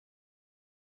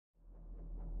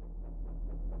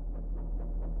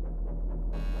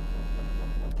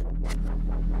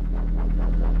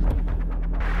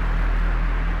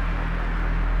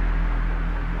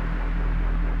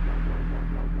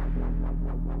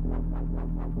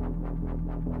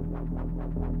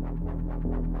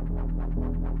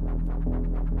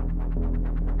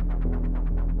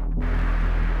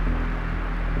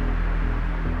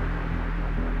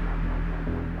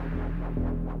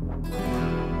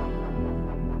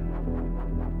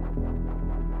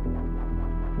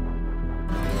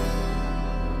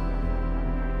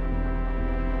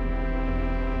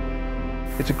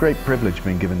It's a great privilege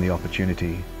being given the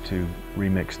opportunity to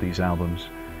remix these albums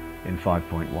in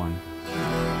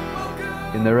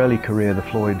 5.1. In their early career, the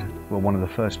Floyd were one of the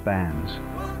first bands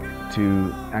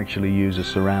to actually use a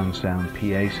surround sound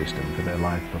PA system for their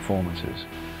live performances.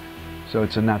 So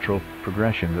it's a natural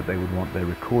progression that they would want their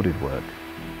recorded work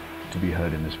to be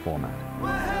heard in this format.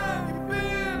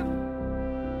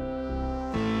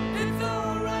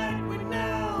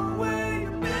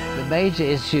 The major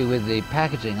issue with the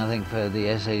packaging, I think, for the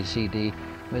SACD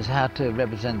was how to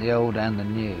represent the old and the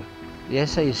new. The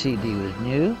SACD was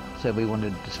new, so we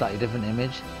wanted a slightly different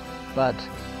image, but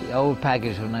the old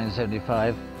package from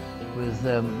 1975 was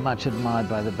much admired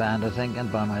by the band, I think, and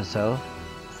by myself.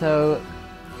 So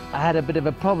I had a bit of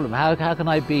a problem. How can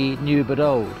I be new but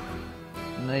old?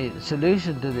 And the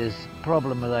solution to this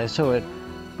problem, as I saw it,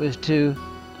 was to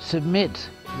submit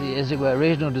the, as it were,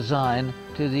 original design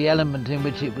to the element in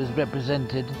which it was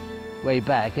represented way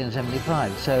back in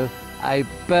 75. So I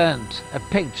burnt a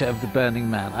picture of the burning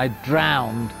man. I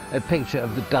drowned a picture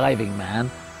of the diving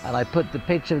man, and I put the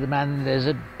picture of the man in the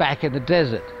desert back in the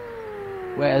desert.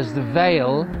 Whereas the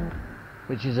veil,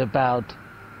 which is about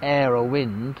air or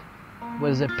wind,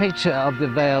 was a picture of the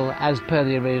veil as per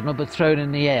the original, but thrown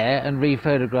in the air and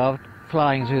re-photographed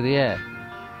flying through the air.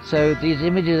 So these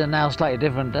images are now slightly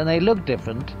different, and they look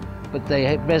different, but they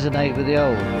resonate with the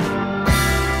old.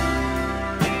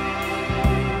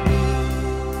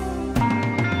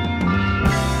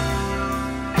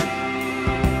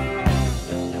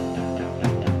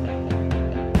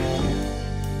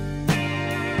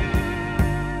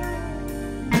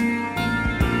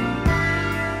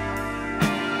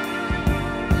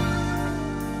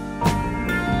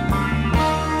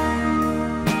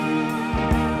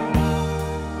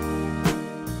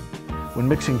 When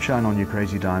mixing Shine On You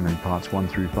Crazy Diamond parts 1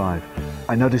 through 5,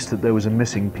 I noticed that there was a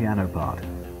missing piano part.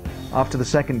 After the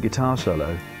second guitar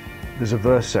solo, there's a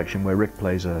verse section where Rick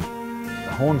plays a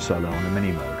horn solo on a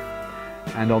mini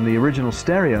Moog. And on the original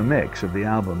stereo mix of the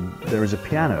album, there is a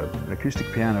piano, an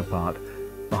acoustic piano part,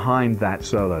 behind that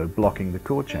solo, blocking the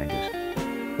chord changes.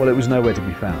 Well, it was nowhere to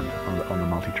be found on the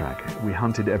multi-track. We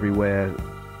hunted everywhere,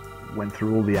 went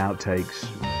through all the outtakes,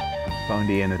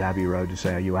 phoned Ian at Abbey Road to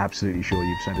say, "Are you absolutely sure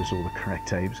you've sent us all the correct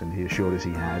tapes?" And he assured us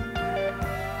he had.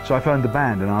 So I phoned the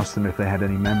band and asked them if they had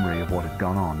any memory of what had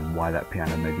gone on and why that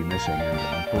piano may be missing. And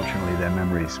unfortunately,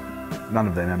 none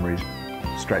of their memories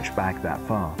stretched back that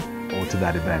far, or to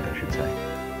that event, I should say.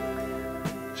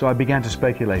 So I began to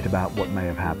speculate about what may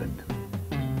have happened.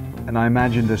 And I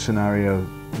imagined a scenario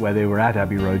where they were at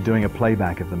Abbey Road doing a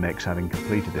playback of the mix, having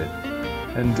completed it.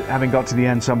 And having got to the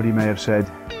end, somebody may have said,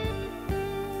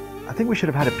 "I think we should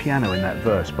have had a piano in that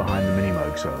verse behind the mini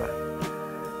Moog solo."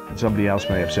 And somebody else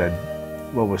may have said,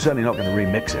 "Well, we're certainly not going to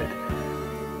remix it."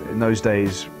 In those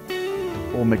days,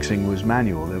 all mixing was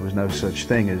manual. There was no such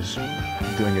thing as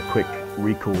doing a quick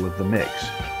recall of the mix.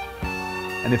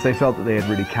 And if they felt that they had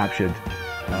really captured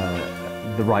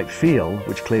the right feel,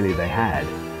 which clearly they had,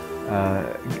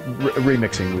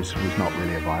 remixing was not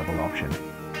really a viable option.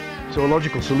 So a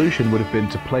logical solution would have been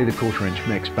to play the quarter-inch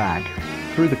mix back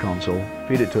through the console,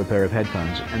 feed it to a pair of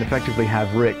headphones, and effectively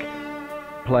have Rick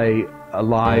play a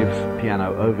live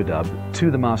piano overdub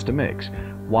to the master mix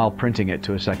while printing it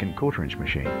to a second quarter-inch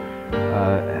machine.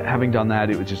 Having done that,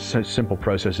 it was just a simple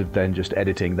process of then just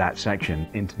editing that section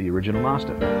into the original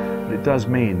master. But it does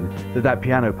mean that that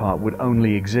piano part would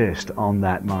only exist on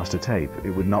that master tape.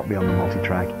 It would not be on the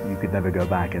multi-track. You could never go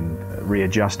back and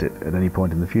readjust it at any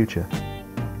point in the future.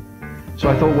 So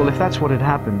I thought, well, if that's what had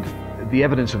happened, the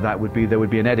evidence of that would be there would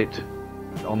be an edit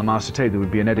on the master tape. There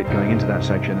would be an edit going into that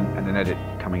section and an edit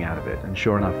coming out of it. And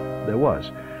sure enough, there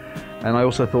was. And I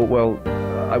also thought, well,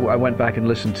 I went back and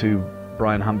listened to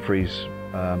Brian Humphrey's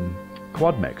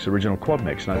quad mix, original quad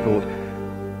mix, and I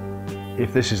thought,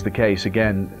 if this is the case,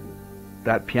 again,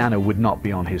 that piano would not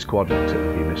be on his quad mix. It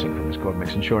would be missing from his quad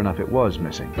mix. And sure enough, it was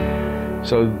missing.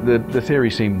 So the theory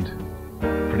seemed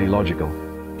pretty logical.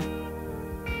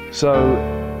 So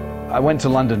I went to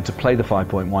London to play the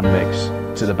 5.1 mix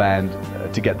to the band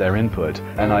to get their input,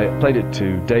 and I played it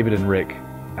to David and Rick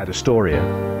at Astoria,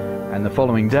 and the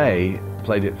following day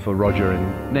played it for Roger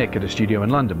and Nick at a studio in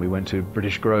London. We went to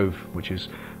British Grove, which is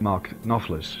Mark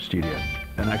Knopfler's studio,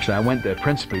 and actually I went there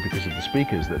principally because of the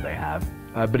speakers that they have,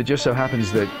 but it just so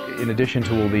happens that in addition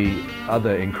to all the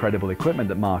other incredible equipment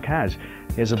that Mark has,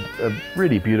 he has a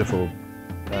really beautiful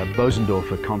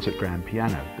Bosendorfer concert grand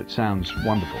piano that sounds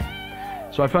wonderful.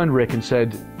 So I phoned Rick and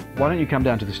said, "Why don't you come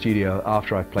down to the studio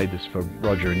after I've played this for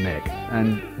Roger and Nick,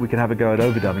 and we can have a go at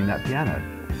overdubbing that piano."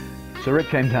 So Rick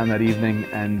came down that evening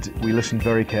and we listened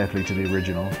very carefully to the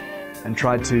original, and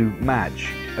tried to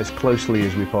match as closely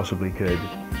as we possibly could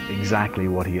exactly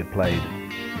what he had played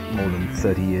more than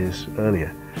 30 years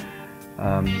earlier.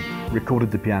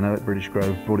 Recorded the piano at British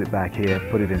Grove, brought it back here,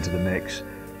 put it into the mix,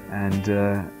 and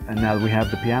now we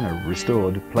have the piano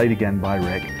restored, played again by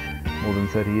Rick more than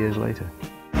 30 years later.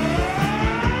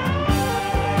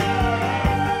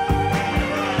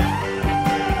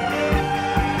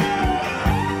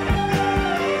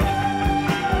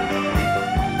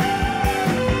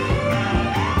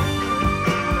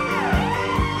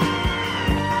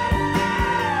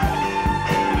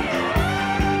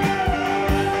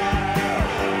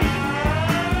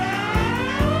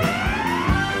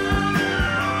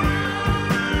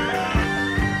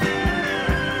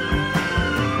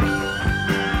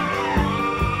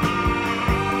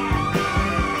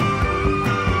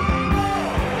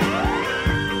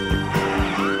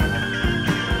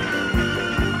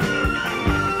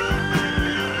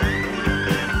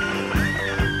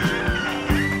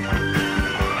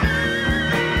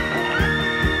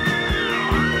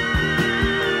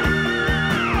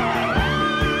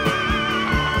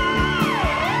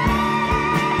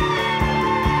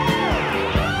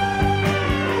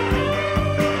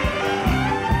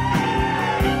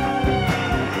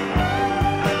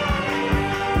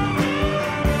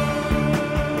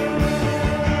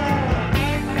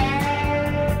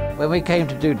 When we came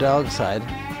to do Dark Side,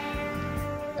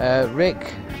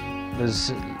 Rick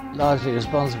was largely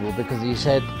responsible because he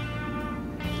said,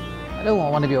 "I don't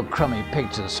want one of your crummy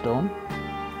pictures, Storm.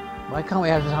 Why can't we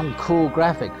have some cool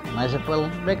graphic?" And I said, "Well,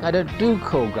 Rick, I don't do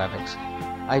cool graphics.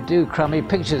 I do crummy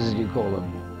pictures, as you call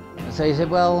them." And so he said,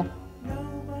 "Well,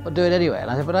 we'll do it anyway." And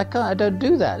I said, "But I can't, I don't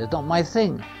do that. It's not my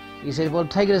thing." He said, "Well,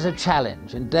 take it as a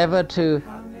challenge. Endeavour to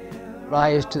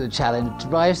rise to the challenge,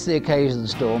 rise to the occasion,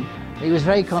 Storm." He was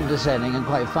very condescending and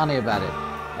quite funny about it.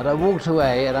 And I walked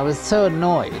away and I was so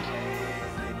annoyed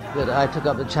that I took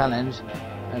up the challenge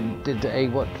and did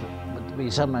what we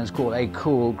sometimes call a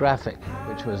cool graphic,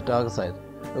 which was Dark Side,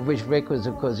 of which Rick was,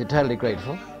 of course, eternally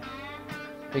grateful,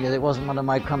 because it wasn't one of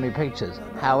my crummy pictures.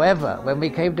 However, when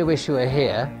we came to Wish You Were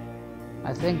Here,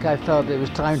 I think I felt it was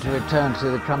time to return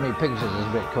to the crummy pictures,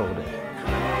 as Rick called it.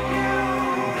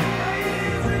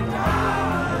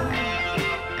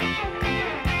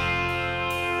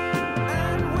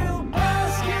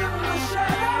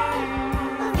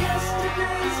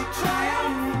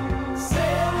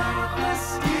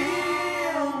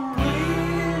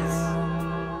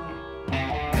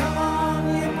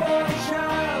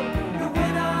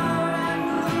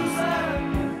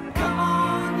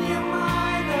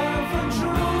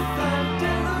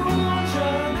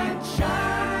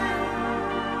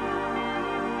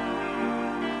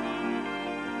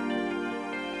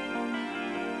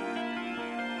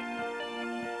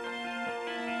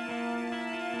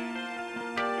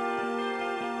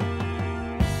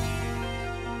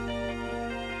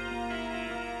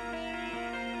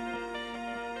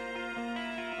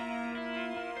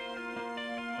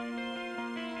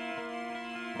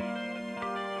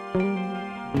 Thank you.